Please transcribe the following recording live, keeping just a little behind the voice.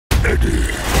Eddie,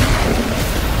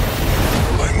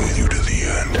 I'm with you to the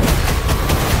end.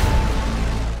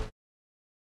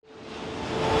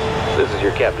 This is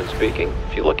your captain speaking.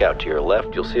 If you look out to your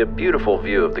left, you'll see a beautiful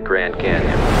view of the Grand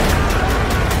Canyon.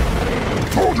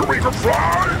 Told you we could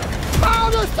fly!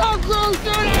 Oh, the Tom Cruise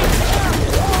did it!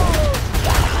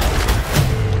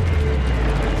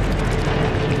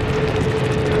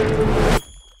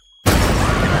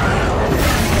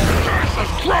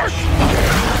 Crush!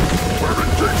 Where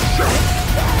it takes shape!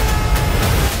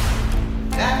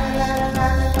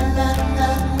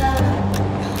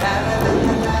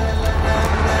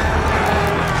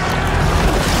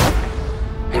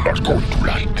 You're not going to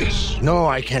like this. No,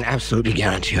 I can absolutely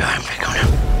guarantee you I'm not gonna.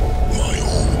 My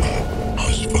home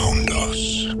has found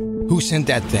us. Who sent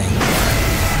that thing?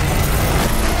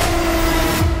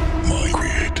 My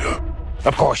creator.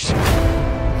 Of course.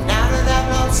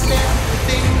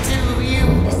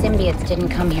 The symbiotes didn't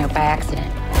come here by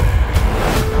accident.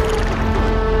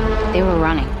 They were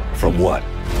running. From what?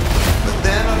 But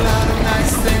then a lot of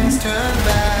nice things turn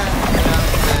back up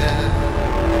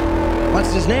there.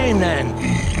 What's his name then?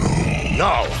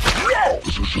 No! No!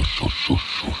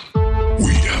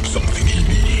 We have something he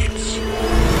needs.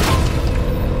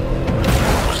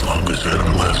 As long as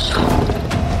Venom lives,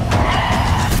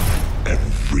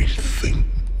 everything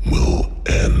will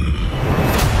end.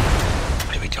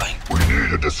 What are we doing? We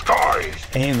need a disguise.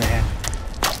 Hey, man.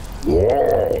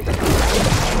 Whoa.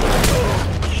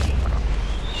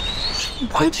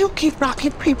 Why do you keep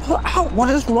knocking people out? What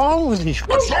is wrong with you?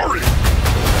 I'm sorry.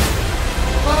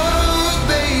 Oh,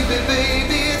 baby,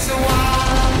 baby, it's a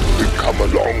wild. We've come a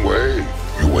long way,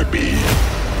 you and me.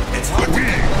 But we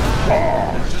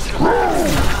are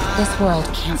through. This world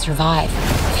can't survive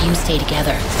if you stay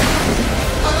together.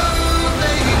 Oh,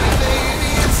 baby, baby,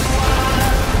 it's a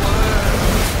wild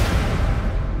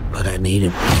world. But I need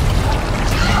him.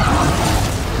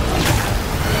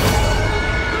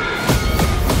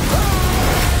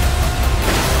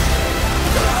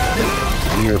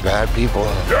 You're bad people.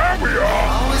 Yeah, we are.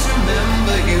 Always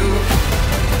remember you.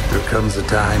 There comes a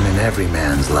time in every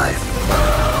man's life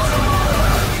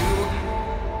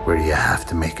where you have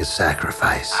to make a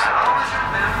sacrifice.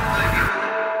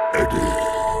 Eddie,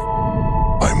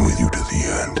 I'm with you to the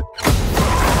end.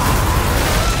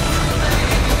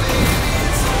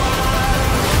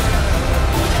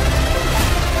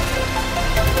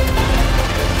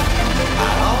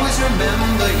 Always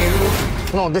remember you.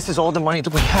 No, this is all the money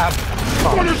that we have.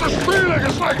 What is this feeling?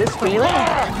 It's like This feeling?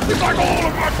 It's like all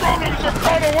of my problems have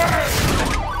gone away.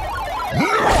 No!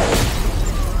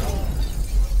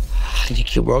 I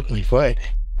think you broke my foot.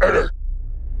 Eddie,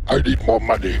 I need more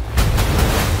money.